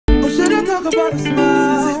A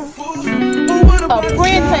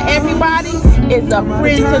friend to everybody is a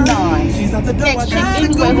friend to none. And check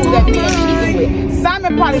anyway who that man cheating with.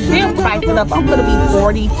 Simon probably been priced it up. I'm gonna be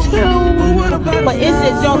 42. But it's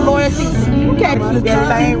just your loyalty. You can't keep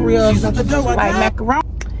that thing real like macaroni.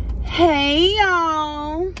 Hey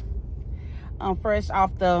y'all. I'm fresh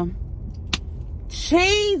off the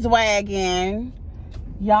cheese wagon.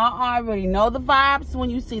 Y'all already know the vibes when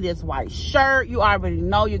you see this white shirt. You already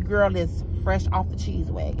know your girl is fresh off the cheese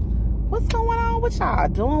wagon. What's going on? What y'all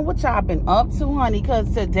doing? What y'all been up to, honey?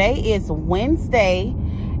 Because today is Wednesday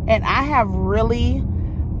and I have really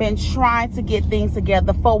been trying to get things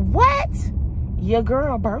together for what? Your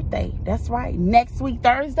girl birthday. That's right. Next week,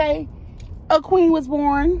 Thursday, a queen was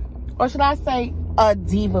born. Or should I say a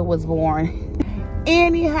diva was born.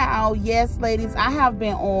 Anyhow, yes, ladies, I have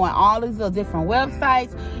been on all these little different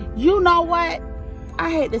websites. You know what?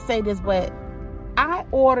 I hate to say this, but I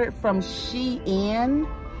ordered from Shein.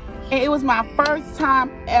 And it was my first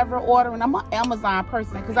time ever ordering. I'm an Amazon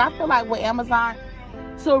person because I feel like with Amazon,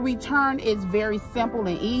 to return is very simple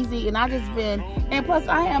and easy. And I just been, and plus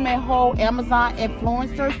I am a whole Amazon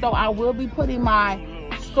influencer. So I will be putting my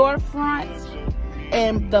storefront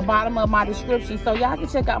in the bottom of my description. So y'all can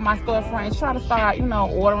check out my storefront and try to start, you know,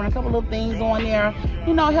 ordering a couple of things on there.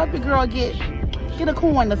 You know, help your girl get a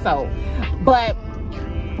coin or so. But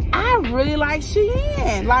I really like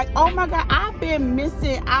Shein. Like, oh my God, I've been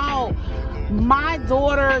missing out. My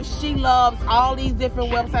daughter, she loves all these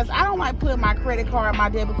different websites. I don't like putting my credit card, my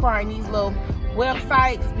debit card in these little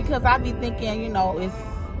websites because I be thinking, you know,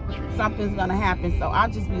 something's gonna happen. So I'll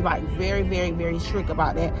just be like very, very, very strict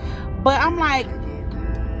about that. But I'm like,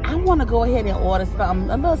 I want to go ahead and order something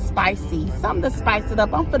a little spicy, something to spice it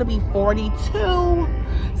up. I'm gonna be 42. So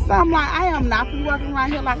I'm like, I am not gonna be working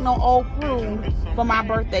around here like no old crew for my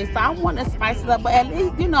birthday. So I want to spice it up, but at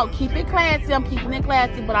least, you know, keep it classy. I'm keeping it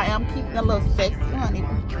classy, but I am keeping it a little sexy, honey.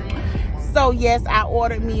 So yes, I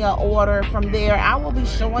ordered me an order from there. I will be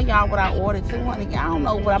showing y'all what I ordered too, honey. I don't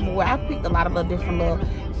know what I'm gonna wear. I picked a lot of little different little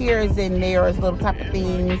here's and there's little type of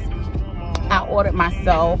things I ordered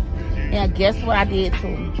myself. And guess what I did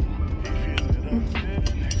too?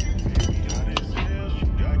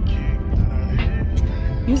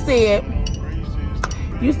 You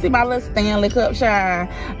see my little Stanley Cup shine.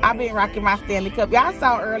 I've been rocking my Stanley Cup. Y'all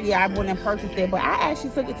saw earlier I went and purchased it, but I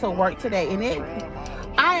actually took it to work today. And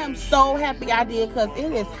I am so happy I did because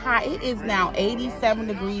it is hot. It is now 87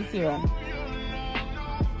 degrees here.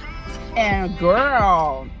 And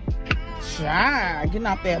girl, shine, getting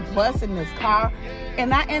off that bus in this car.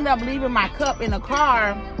 And I ended up leaving my cup in the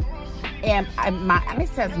car. And my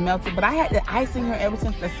ice has melted, but I had the ice in here ever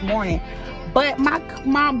since this morning. But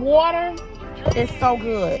my water is so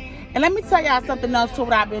good. And let me tell y'all something else too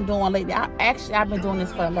what I've been doing lately. I've been doing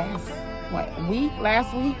this for the last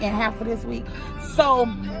week and half of this week. So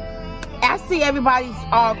I see everybody's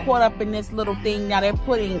all caught up in this little thing. Now they're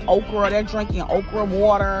putting okra, they're drinking okra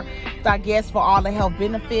water, I guess, for all the health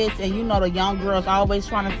benefits. And you know the young girls always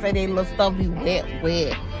trying to say they little stuff be wet.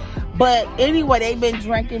 But anyway, they've been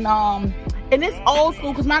drinking, and it's old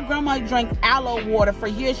school because my grandma drank aloe water for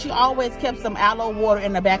years. She always kept some aloe water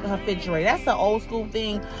in the back of her refrigerator. That's an old school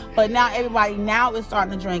thing. But now everybody now is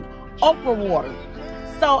starting to drink okra water.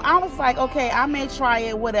 So I was like, okay, I may try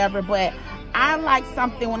it, whatever. But I like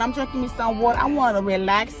something, when I'm drinking me some water, I want to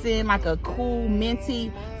relax in like a cool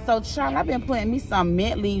minty. So Charlotte, I've been putting me some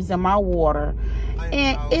mint leaves in my water.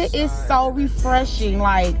 And it is so refreshing.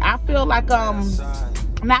 Like, I feel like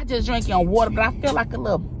not just drinking water, but I feel like a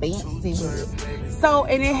little fancy with it. So,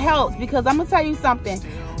 and it helps because I'm gonna tell you something.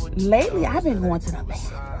 Lately, I've been going to the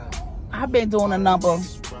bathroom. I've been doing a number,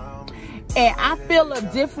 and I feel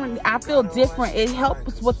different. It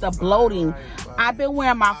helps with the bloating. I've been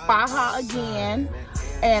wearing my faja again,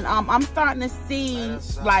 and I'm starting to see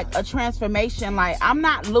like a transformation. Like, I'm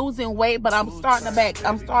not losing weight, but I'm starting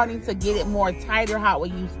to get it more tighter how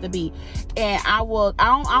it used to be. And I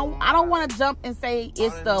don't want to jump and say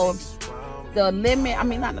it's the lemon. I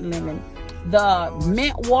mean, not the lemon, the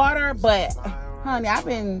mint water. But honey, I've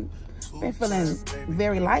been feeling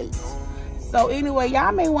very light. So anyway,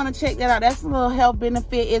 y'all may want to check that out. That's a little health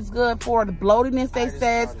benefit. It's good for the bloatiness, they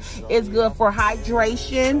says. It's good for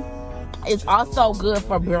hydration. It's also good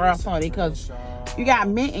for breath, honey, because you got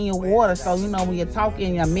mint in your water. So, you know, when you're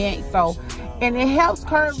talking, your mint. So, and it helps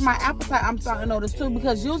curb my appetite. I'm starting to notice too,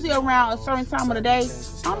 because usually around a certain time of the day,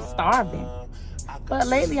 I'm starving. But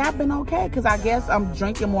lately I've been okay because I guess I'm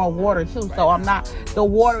drinking more water too. So I'm not, the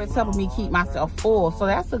water is helping me keep myself full. So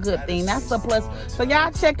that's a good thing. That's a plus. So y'all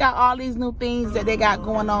check out all these new things that they got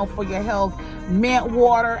going on for your health. Mint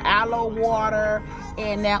water, aloe water,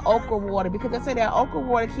 and that okra water. Because they say that okra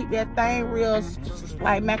water keep that thing real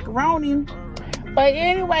like macaroni. But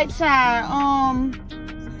anyway, child,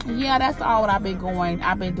 yeah, that's all I've been doing.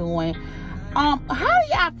 How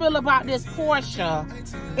do y'all feel about this Porsha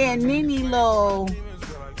and Nene little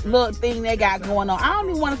thing they got going on? I don't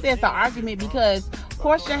even want to say it's an argument because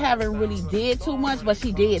Porsha haven't really did too much, but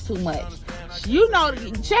she did too much. You know,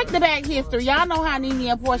 check the back history. Y'all know how Nene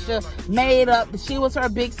and Porsha made up. She was her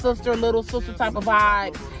big sister, little sister type of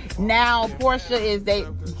vibe. Now Porsha is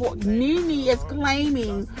Nene is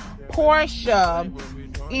claiming Porsha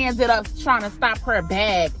ended up trying to stop her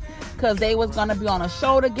bag because they was going to be on a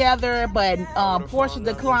show together, but Porsha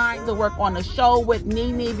declined to work on the show with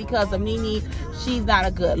Nene because of Nene. She's not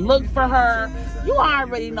a good look for her. You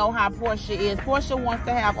already know how Porsha is. Porsha wants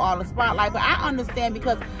to have all the spotlight, but I understand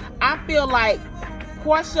because I feel like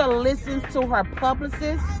Porsha listens to her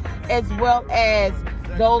publicists as well as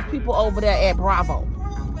those people over there at Bravo.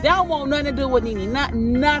 They don't want nothing to do with Nene,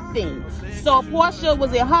 nothing. So Porsha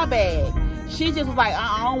was in her bag. She just was like,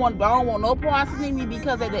 I don't want no parts of Nene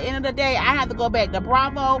because at the end of the day, I have to go back to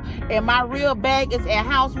Bravo, and my real bag is at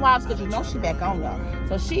Housewives because you know she back on y'all.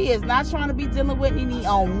 So she is not trying to be dealing with Nene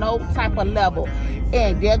on no type of level.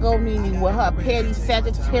 And there go Nene with her petty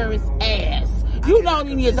Sagittarius ass. You know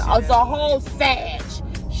Nene is a whole Sag.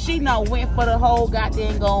 She done went for the whole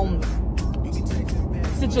goddamn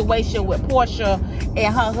situation with Porsha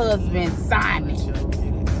and her husband Simon.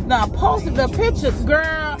 Now posted the pictures,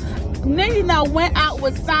 girl. Nene now went out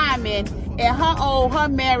with Simon and her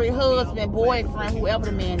married husband, boyfriend, whoever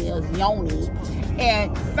the man is, Yoni.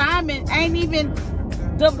 And Simon ain't even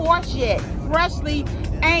divorced yet. Freshly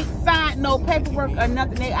ain't signed no paperwork or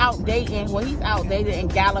nothing. They out dating. Well, he's out dating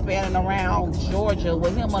and gallivanting around Georgia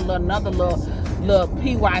with him another little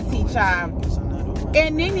PYT child.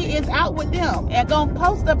 And Nene is out with them and gonna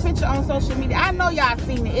post a picture on social media. I know y'all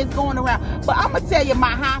seen it. It's going around. But I'm gonna tell you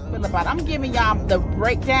how I feel about it. I'm giving y'all the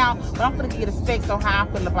breakdown, but I'm gonna give you the specs on how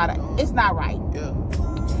I feel about it. It's not right. Yeah.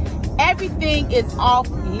 Everything is off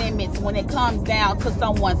limits when it comes down to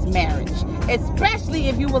someone's marriage. Especially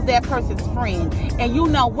if you was that person's friend and you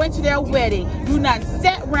know went to their wedding, you not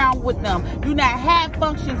sat around with them, you not had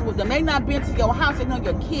functions with them, they not been to your house, they know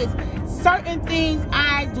your kids. Certain things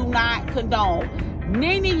I do not condone.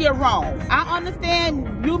 Nene, you're wrong. I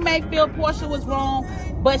understand you may feel Porsha was wrong,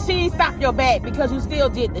 but she didn't stop your bag because you still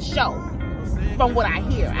did the show. From what I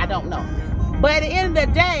hear, I don't know. But at the end of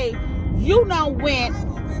the day, you know went,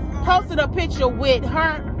 posted a picture with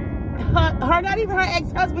her not even her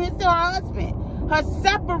ex-husband, it's still her husband. Her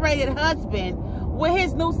separated husband with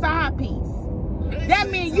his new side piece. That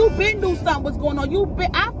means you been knew something was going on.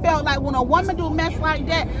 I felt like when a woman do a mess like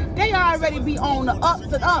that, they already be on the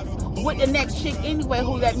ups and ups with the next chick anyway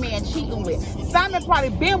who that man cheating with. Simon probably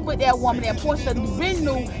been with that woman, and Porsha been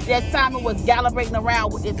knew that Simon was gallivanting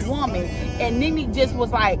around with this woman, and Nene just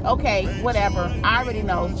was like, okay, whatever, I already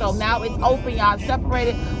know. So now it's open, y'all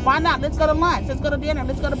separated. Why not? Let's go to lunch, let's go to dinner,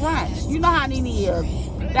 let's go to brunch. You know how Nene is.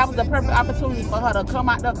 That was a perfect opportunity for her to come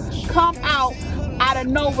out of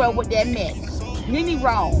nowhere with that mess. Nene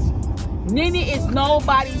wrong. Nene is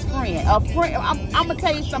nobody's friend. A friend. I'm gonna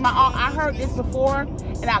tell you something. I heard this before,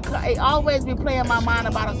 and it always be playing my mind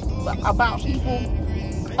about people.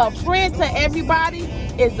 A friend to everybody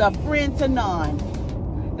is a friend to none.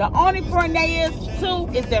 The only friend they is to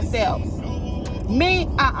is themselves. Me,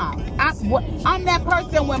 I'm that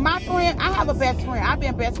person. When my friend, I have a best friend. I've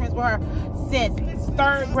been best friends with her since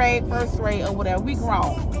 3rd grade, 1st grade, or whatever. We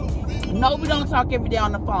grown. No, we don't talk every day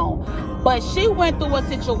on the phone. But she went through a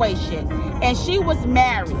situation, and she was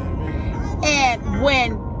married. And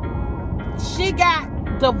when she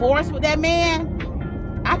got divorced with that man,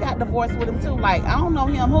 I got divorced with him too. Like, I don't know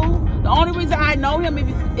him who. The only reason I know him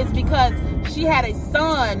is because she had a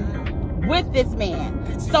son with this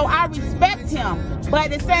man. So I respect him.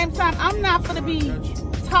 But at the same time, I'm not going to be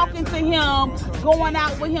talking to him, going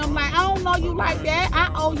out with him like, I don't know you like that.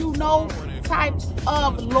 I owe you no type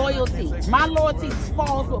of loyalty. My loyalty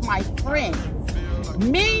falls with my friends.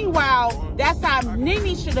 Meanwhile, that's how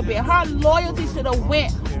Nene should have been. Her loyalty should have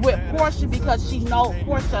went with Porsha because she knows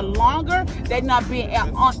Porsha longer. They not being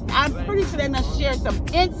I'm pretty sure they not shared some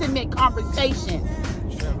intimate conversations.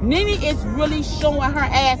 Nene is really showing her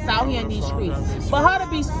ass out here in these streets. For her to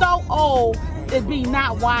be so old, it'd be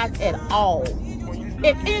not wise at all.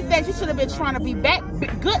 If anything, she should have been trying to be back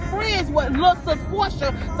good friends with little sis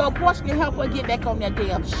Porsha so Porsha can help her get back on that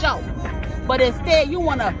damn show. But instead, you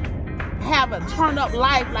want to have a turn up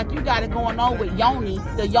life like you got it going on with Yoni,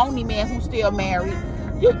 the Yoni man who's still married.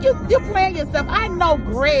 You're playing yourself. I know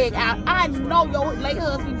Greg. I know your late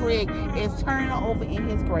husband Greg is turning over in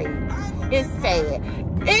his grave. It's sad.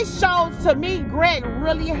 It shows to me Greg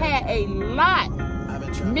really had a lot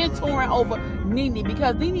mentoring over Nene,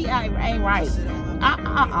 because Nene ain't right.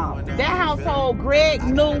 That household, Greg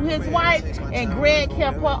knew his wife, and Greg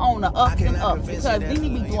kept her on the ups and ups, because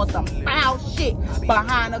Nene be doing some foul shit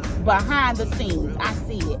behind the scenes. I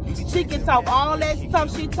see it. She can talk all that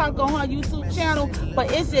stuff she talk on her YouTube channel,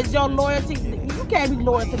 but it's just your loyalty. You can't be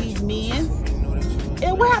loyal to these men.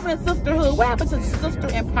 And what happened to sisterhood? What happened to sister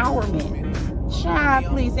empowerment? Child,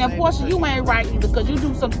 please. And Porsha, you ain't right either, because you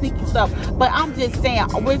do some sneaky stuff. But I'm just saying,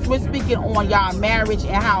 we're speaking on y'all marriage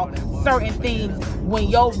and how certain things, when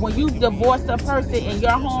you divorce a person and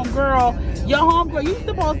your homegirl, you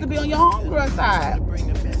supposed to be on your homegirl side.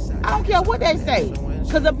 I don't care what they say.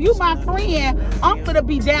 Because if you my friend, I'm gonna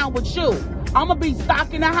be down with you. I'm gonna be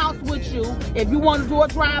stocking the house with you. If you want to do a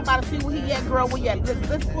drive-by to see where he at, girl, where you at?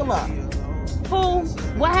 Let's pull up. Who?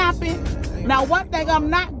 What happened? Now, one thing I'm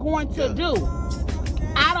not going to do,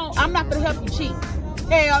 I'm not gonna help you cheat.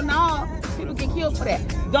 Hell no. People get killed for that.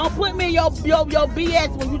 Don't put me in your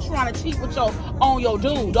BS when you trying to cheat with on your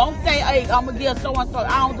dude. Don't say, hey, I'm gonna give so and so.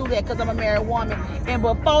 I don't do that because I'm a married woman. And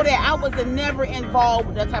before that, I was never involved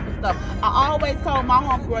with that type of stuff. I always told my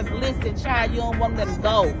homegirls, listen, child, you don't want to let them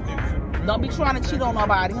go. Don't be trying to cheat on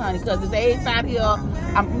nobody, honey, because it's AIDS out here.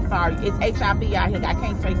 I'm sorry, it's HIV out here. I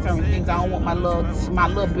can't say certain things. I don't want my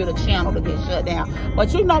little bit of channel to get shut down.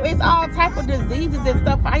 But you know, it's all type of diseases and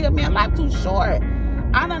stuff out here, man. Life too short.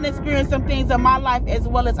 I done experienced some things in my life, as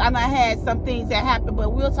well as I done had some things that happened,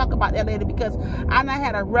 but we'll talk about that later, because I done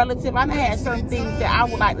had a relative. I done had certain things that I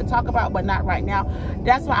would like to talk about, but not right now.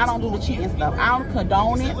 That's why I don't do the cheating stuff. I don't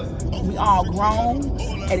condone it. We all grown.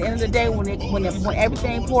 At the end of the day, when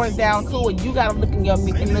everything pours down to it, you gotta look in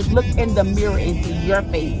the mirror and see your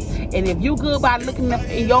face. And if you good by looking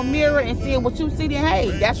in your mirror and seeing what you see, then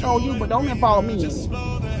hey, that's on you, but don't involve me in it.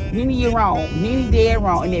 Nene, you're wrong. Nene dead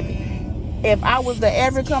wrong. And if I was to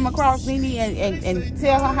ever come across Nene and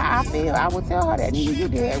tell her how I feel, I would tell her that, Nene, you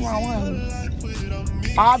dead wrong, honey.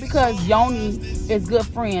 All because Yoni is good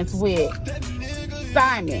friends with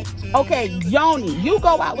Simon. Okay, Yoni, you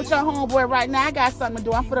go out with your homeboy right now. I got something to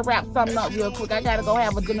do. I'm finna wrap something up real quick. I gotta go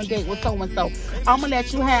have a dinner date with so-and-so. I'm gonna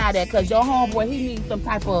let you have that, because your homeboy, he needs some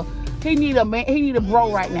type of, he need a bro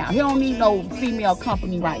right now. He don't need no female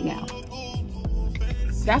company right now.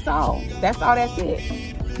 That's all. That's all that's it.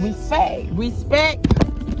 Respect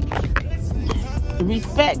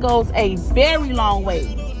goes a very long way.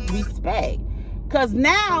 Respect. Because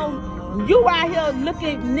now, you out here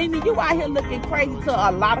looking, Nene, you out here looking crazy to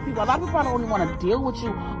a lot of people. A lot of people don't even want to deal with you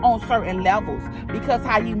on certain levels, because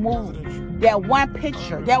how you move. That one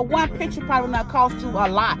picture probably not cost you a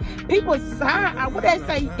lot. People, what they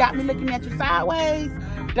say, got me looking at you sideways.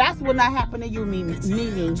 That's what not happened to you, Nene.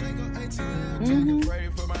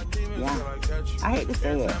 Yeah, I hate to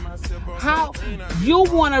say it. How you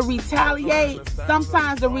want to retaliate,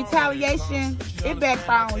 sometimes the retaliation, it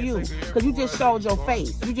backfires on you, because you just showed your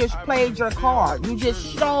face. You just played your card. You just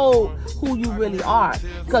showed who you really are.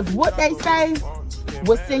 Because what they say,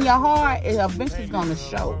 what's in your heart, is eventually going to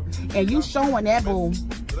show. And you showing that, boom.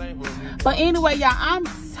 But anyway, y'all, I'm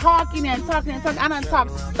talking and talking and talking. I done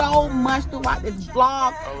talked so much throughout this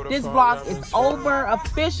vlog. This vlog is over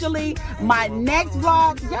officially. My next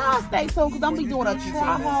vlog, y'all stay tuned, because I'm going to be doing a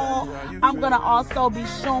try haul. I'm going to also be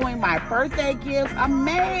showing my birthday gifts. I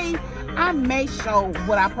may show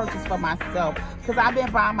what I purchased for myself, because I've been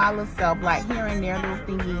buying my little self, like here and there, little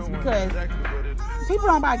thingies, because people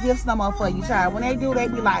don't buy gifts no more for you, child. When they do, they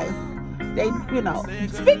be like, you know.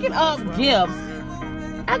 Speaking of gifts,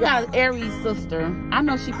 I got an Aries sister. I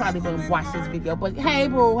know she probably wouldn't watch this video, but hey,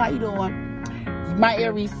 boo, how you doing? My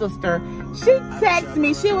Aries sister. She texted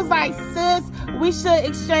me. She was like, sis, we should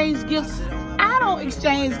exchange gifts. I don't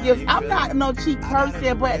exchange gifts. I'm not no cheap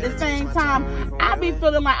person, but at the same time, I be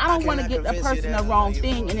feeling like I don't want to get the person the wrong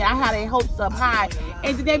thing, and then I have their hopes up high,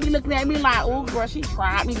 and then they be looking at me like, oh, girl, she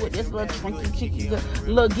tried me with this little trinky, cheeky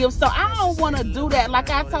little gift. So I don't want to do that. Like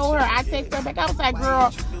I told her, I texted her back. I was like,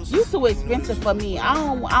 girl, you too expensive for me. I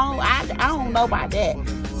don't know about that.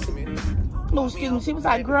 Oh, excuse me. She was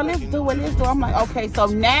like, girl, let's do it. I'm like, okay. So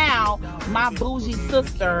now my bougie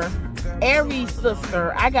sister, Aries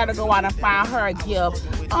sister, I gotta go out and find her a gift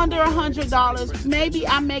under $100. Maybe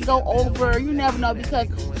I may go over. You never know, because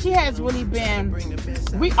she has really been.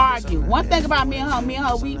 We argue. One thing about me and her,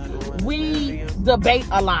 we debate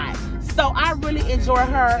a lot. So I really enjoy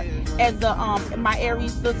her, as the my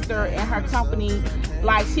Aries sister and her company.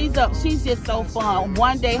 Like she's just so fun.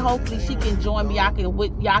 One day hopefully she can join me. Y'all can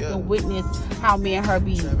witness how me and her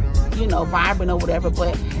be, you know, vibrant or whatever.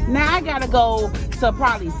 But now I gotta go to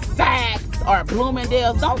probably Saks or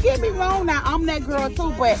Bloomingdale's. Don't get me wrong, now I'm that girl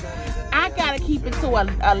too, but I gotta keep it to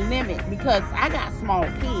a limit because I got small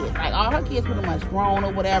kids. Like all her kids pretty much grown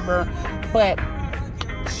or whatever. But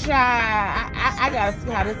I gotta see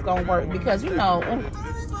how this gonna work because, you know,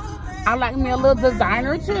 I like me a little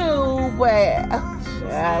designer too, but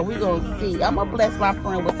we gonna see. I'm gonna bless my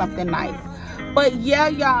friend with something nice. But yeah,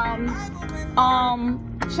 y'all,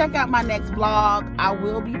 check out my next vlog. I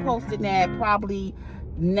will be posting that probably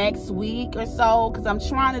next week or so because I'm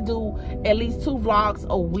trying to do at least 2 vlogs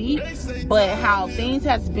a week. But how things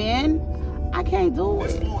has been, I can't do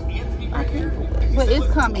it. I can't do it. But it's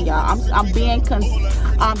coming, y'all. I'm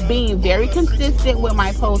being very consistent with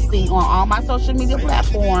my posting on all my social media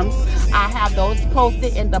platforms. I have those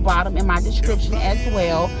posted in the bottom in my description as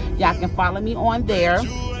well. Y'all can follow me on there.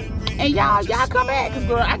 And y'all come back because,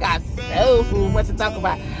 girl, I got so much to talk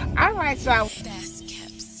about. All right, y'all. Best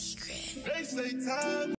kept secret.